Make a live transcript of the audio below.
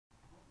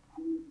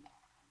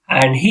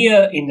And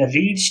here in the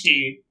read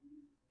state,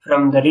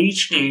 from the read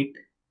state,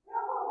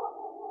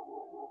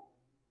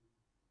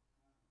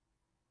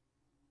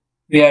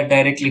 we are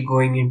directly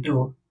going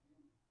into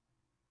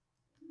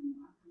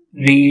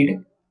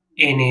read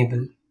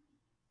enable.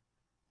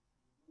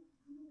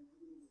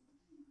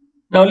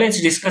 Now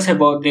let's discuss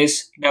about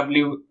this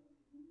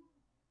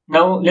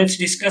Now let's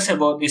discuss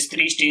about these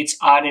three states: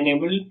 R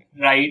enabled,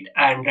 write,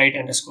 and write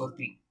underscore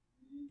P.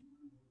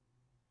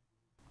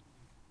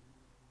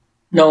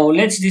 Now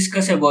let's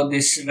discuss about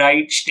this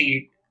write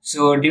state.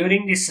 So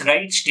during this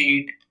write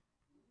state,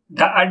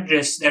 the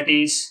address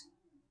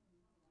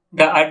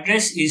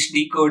is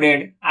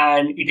decoded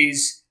and it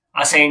is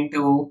assigned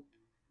to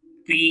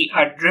P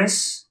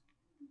address,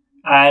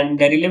 and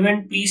the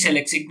relevant P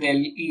select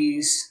signal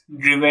is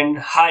driven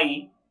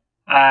high,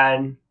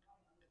 and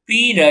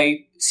P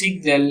write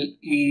signal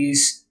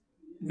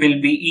will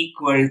be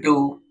equal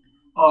to,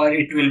 or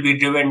it will be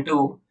driven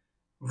to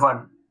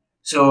 1.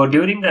 So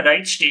during the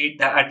write state,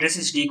 the address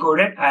is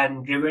decoded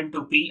and driven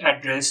to P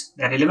address.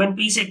 The relevant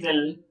P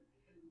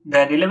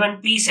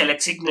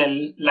select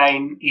signal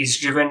line is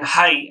driven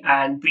high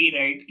and P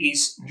write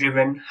is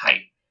driven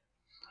high.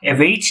 A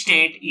wait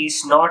state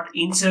is not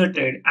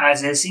inserted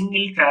as a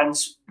single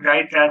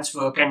write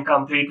transfer can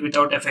complete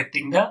without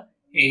affecting the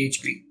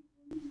AHB.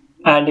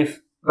 And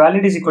if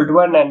valid is equal to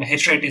 1 and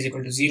h write is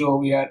equal to 0,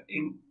 we are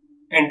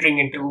entering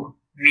into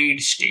read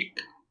state.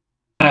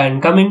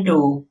 And coming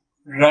to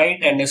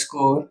write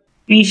underscore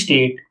P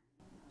state.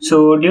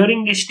 So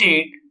during this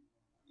state,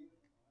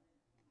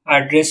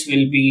 address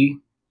will be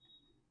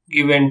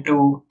given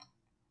to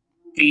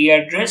P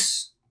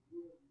address,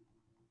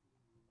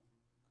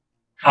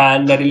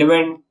 and the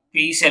relevant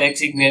P select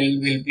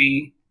signal will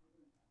be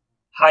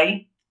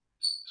high,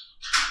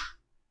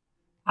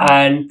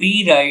 and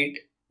P write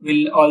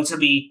will also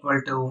be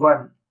equal to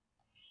 1.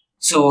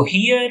 So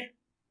here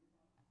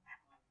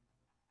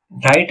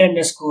write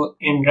underscore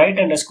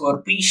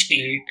P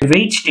state, the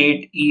wait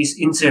state is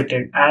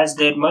inserted, as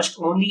there must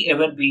only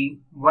ever be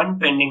one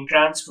pending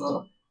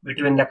transfer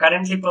between the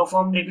currently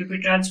performed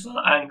APB transfer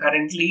and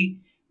currently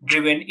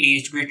driven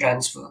AHB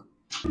transfer.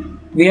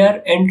 We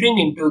are entering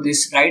into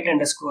this write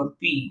underscore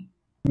P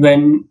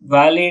when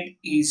valid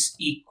is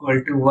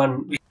equal to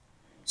 1.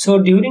 So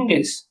during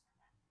this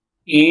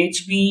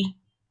AHB,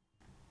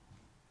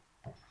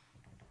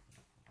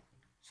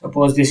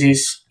 suppose this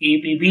is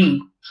APB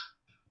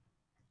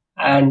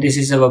and this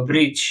is our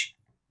bridge.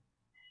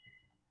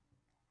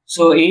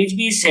 So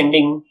AHB is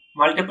sending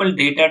multiple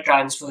data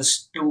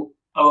transfers to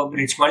our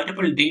bridge,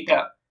 multiple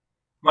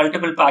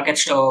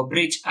packets to our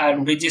bridge,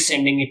 and bridge is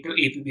sending it to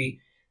APB.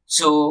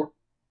 So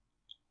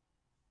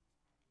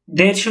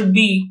there should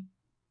be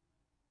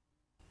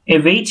a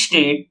wait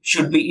state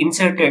should be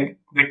inserted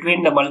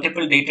between the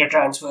multiple data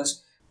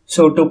transfers,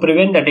 so to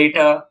prevent the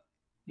data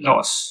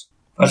loss.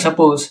 For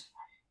suppose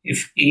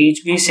if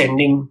AHB is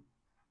sending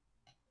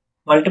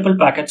multiple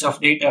packets of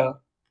data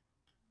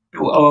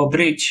to our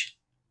bridge,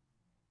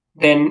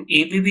 then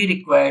APB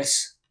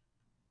requires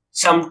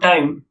some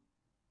time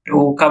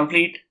to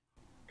complete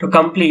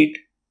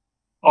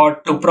or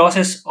to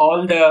process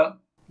all the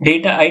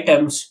data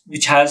items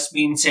which has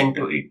been sent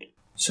to it.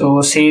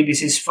 So say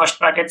this is first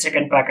packet,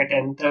 second packet,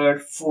 and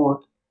third,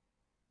 fourth.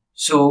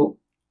 So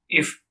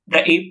if the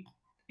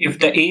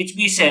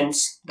AHB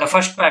sends the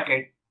first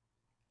packet,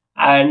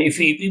 and if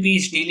APB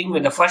is dealing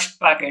with the first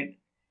packet,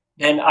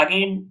 then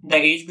again the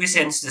AHB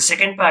sends the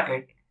second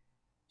packet.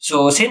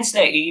 So since the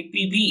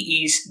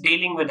APB is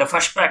dealing with the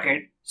first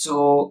packet,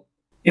 so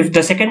if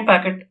the second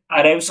packet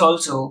arrives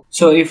also,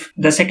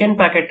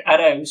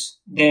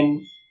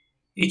 then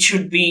it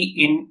should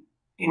be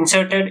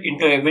inserted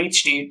into a wait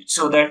state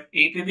so that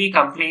APB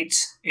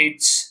completes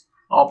its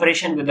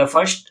operation with the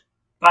first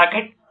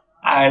packet,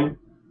 and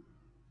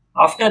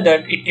after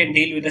that it can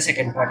deal with the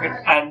second packet,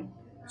 and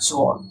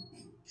so on.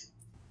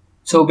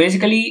 So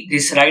basically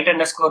this write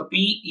underscore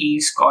P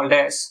is called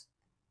as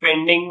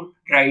pending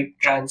write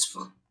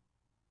transfer.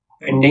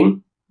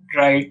 Pending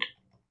write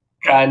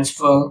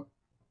transfer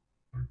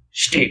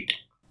state.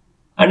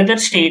 Another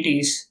state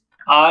is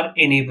R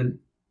enable.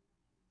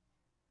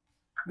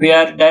 We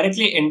are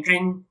directly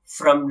entering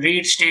from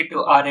read state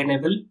to R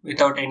enable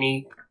without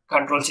any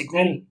control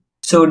signal.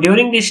 So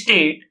during this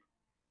state,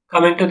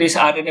 coming to this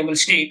R enable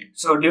state,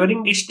 so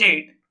during this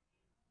state,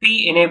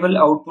 P enable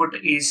output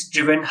is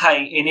driven high,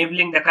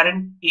 enabling the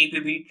current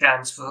APB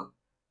transfer.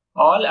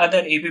 All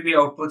other APB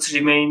outputs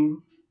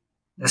remain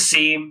the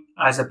same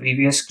as the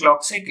previous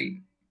clock cycle.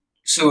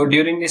 So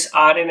during this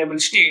R enable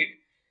state,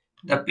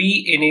 the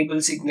P enable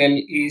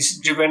signal is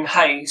driven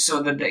high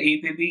so that the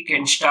APB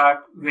can start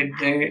with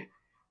the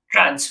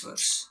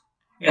transfers.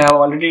 We have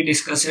already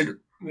discussed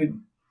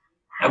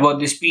about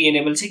this P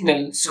enable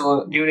signal.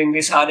 So during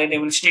this R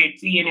enable state,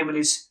 P enable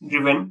is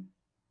driven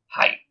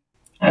high.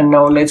 And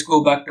now let's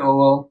go back to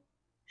our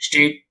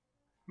state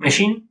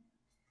machine.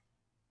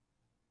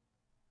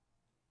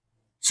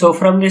 So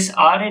from this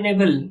R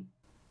enable,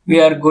 we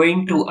are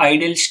going to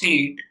idle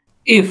state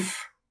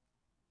if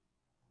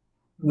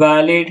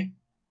valid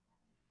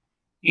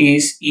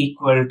is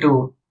equal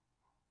to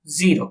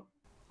 0.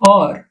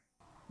 Or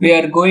we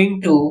are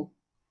going to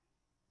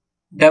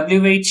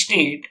wait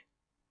state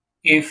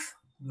if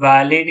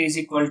valid is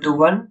equal to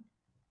 1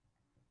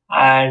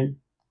 and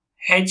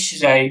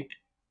hwrite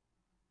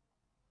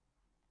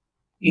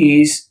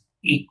is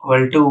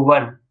equal to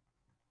 1.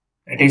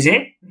 That is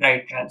a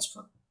write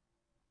transfer.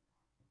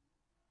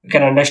 You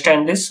can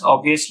understand this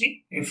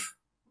obviously. If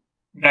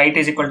write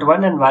is equal to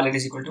 1 and valid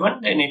is equal to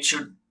 1, then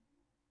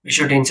we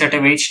should insert a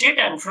wait state,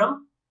 and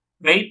from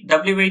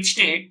wait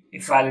state,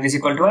 if valid is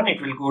equal to 1,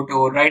 it will go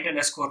to write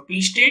underscore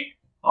p state,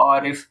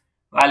 or if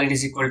valid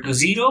is equal to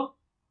 0,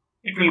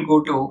 it will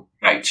go to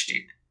write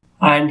state.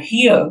 And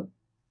here,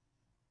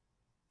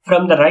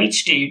 from the write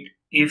state,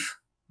 if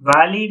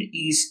valid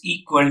is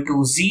equal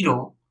to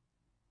 0,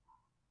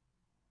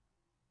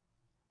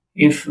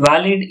 if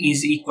valid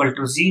is equal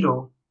to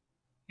 0,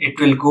 it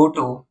will go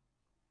to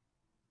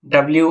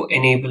w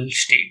enable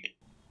state.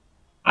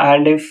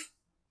 And if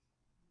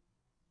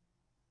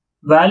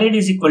valid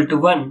is equal to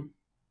 1,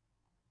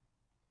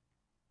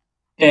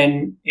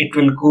 then it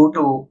will go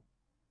to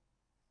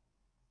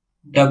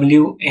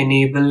w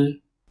enable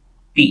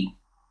p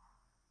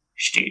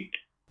state.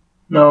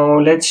 Now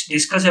let's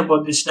discuss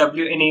about this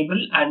w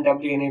enable and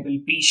w enable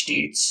p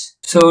states.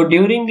 So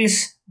during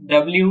this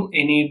w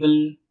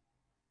enable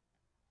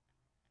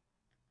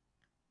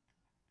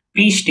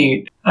p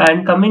state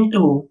and coming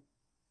to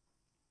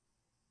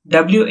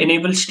w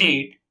enable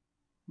state,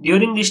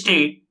 during this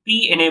state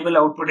p enable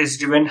output is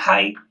driven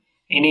high,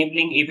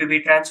 enabling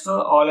APB transfer.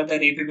 All other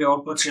APB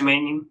outputs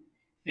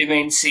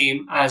remain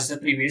same as the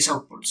previous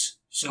outputs.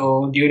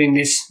 So during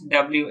this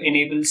w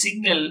enable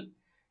signal,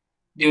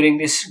 during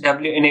this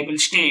w enable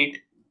state,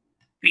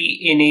 p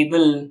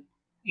enable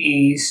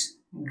is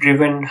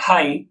driven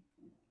high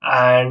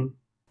and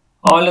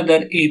all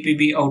other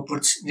APB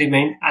outputs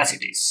remain as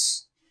it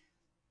is.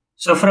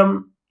 So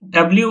from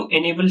w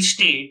enable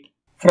state,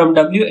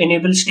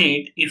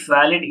 if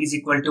valid is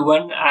equal to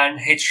 1 and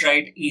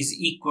hwrite is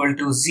equal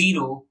to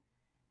 0,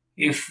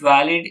 if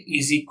valid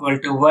is equal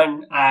to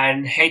 1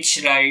 and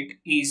hwrite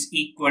is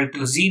equal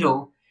to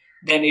 0,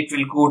 then it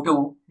will go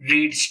to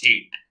read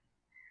state.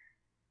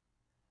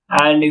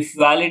 And if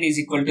valid is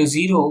equal to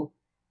 0,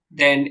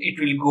 then it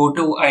will go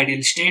to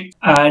idle state.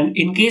 And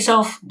in case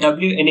of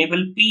w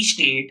enable p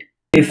state,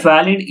 if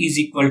valid is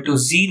equal to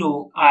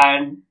 0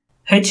 and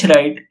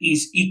hwrite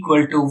is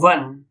equal to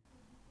 1,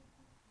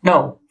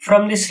 now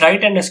from this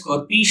write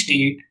underscore p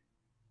state,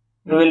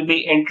 we will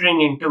be entering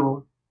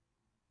into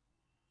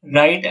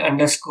write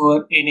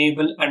underscore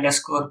enable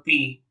underscore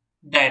p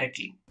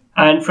directly.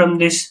 And from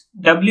this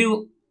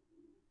w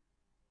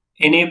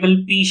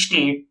enable p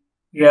state,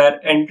 we are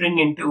entering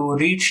into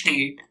read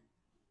state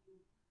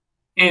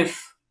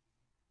if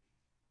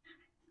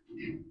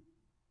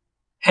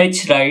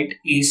hwrite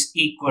is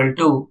equal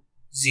to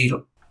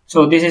 0.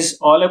 So this is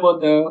all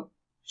about the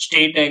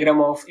state diagram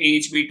of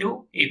AHB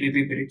to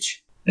APB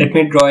bridge. Let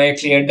me draw a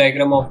clear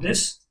diagram of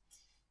this.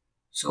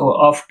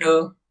 So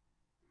after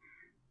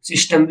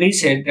system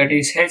reset, that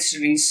is H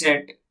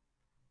reset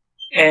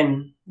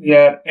N, we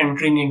are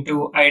entering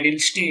into idle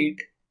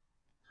state,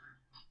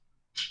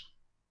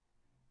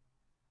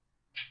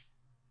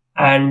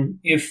 and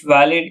if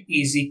valid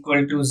is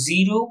equal to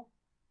 0,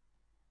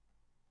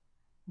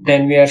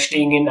 then we are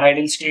staying in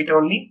idle state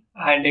only,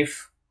 and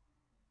if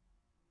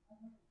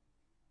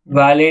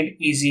valid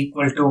is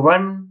equal to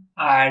 1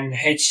 and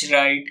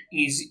hwrite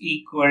is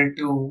equal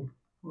to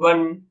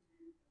 1,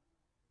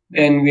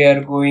 then we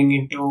are going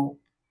into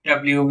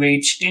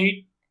wait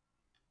state,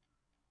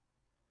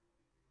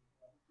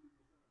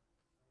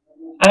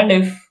 and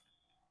if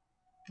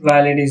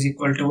valid is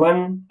equal to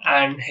 1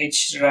 and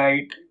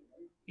hwrite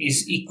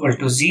is equal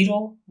to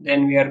 0,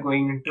 then we are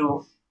going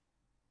into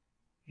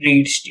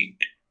read state.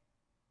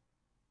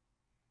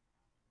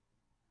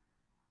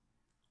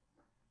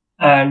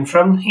 And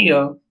from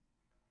here,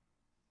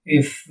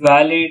 if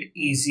valid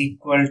is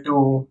equal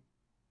to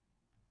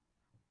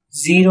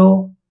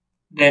 0,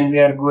 then we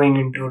are going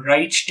into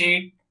write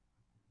state,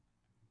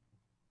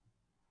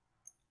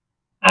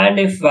 and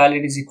if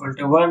valid is equal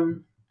to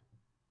 1,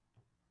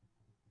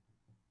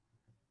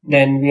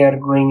 then we are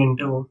going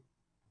into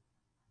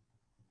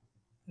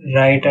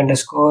write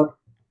underscore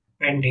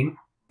pending,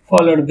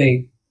 followed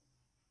by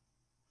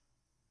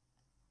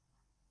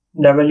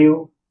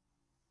w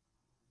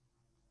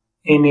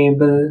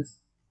enable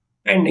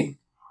pending.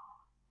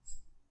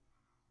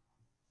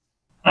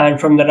 And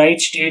from the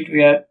write state,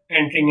 we are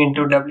entering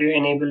into w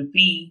enable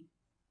p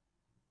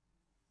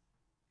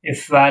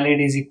if valid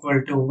is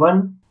equal to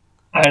 1,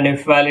 and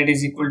if valid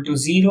is equal to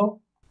 0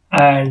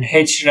 and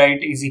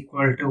hwrite is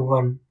equal to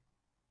 1,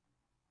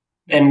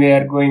 then we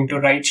are going to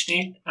write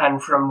state,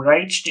 and from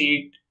write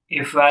state,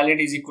 if valid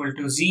is equal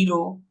to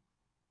 0,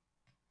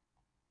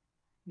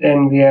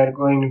 then we are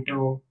going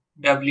to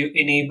w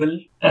enable,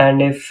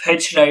 and if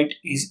hwrite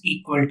is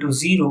equal to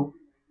 0,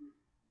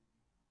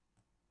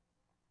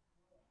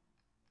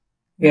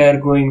 we are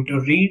going to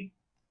read,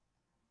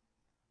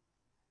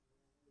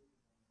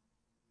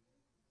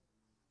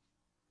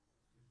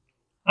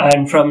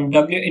 And from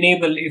W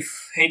enable,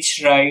 if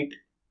H write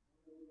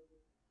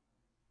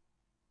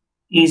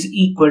is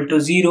equal to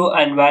 0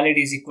 and valid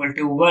is equal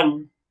to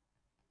 1,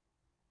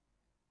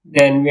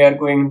 then we are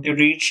going to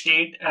read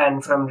state,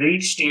 and from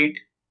read state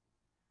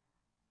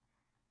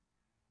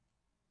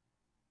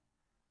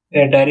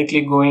we are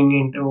directly going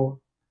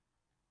into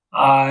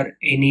our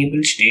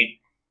enable state,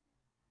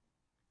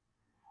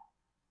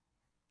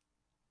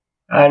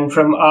 and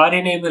from our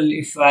enable,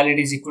 if valid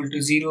is equal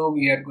to 0,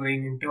 we are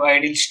going into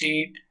idle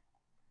state,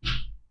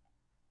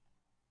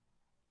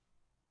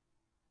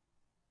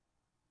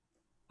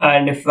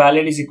 and if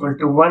valid is equal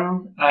to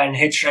 1 and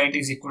H write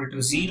is equal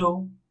to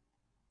 0,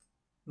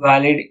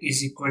 valid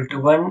is equal to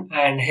 1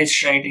 and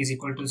H write is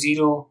equal to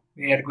 0,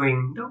 we are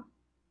going into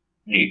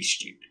read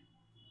state.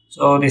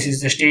 So this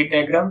is the state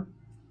diagram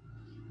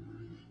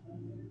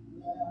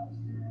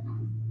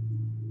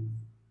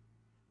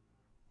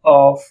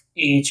of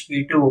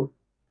AHB to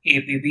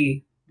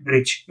APB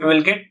bridge. We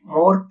will get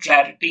more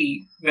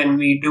clarity when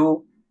we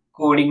do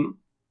coding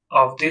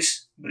of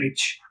this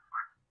bridge.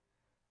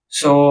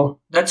 So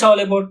that's all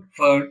about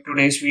for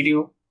today's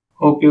video.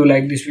 Hope you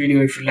like this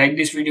video. If you like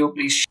this video,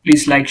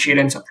 please like, share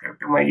and subscribe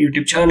to my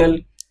YouTube channel.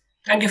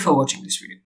 Thank you for watching this video.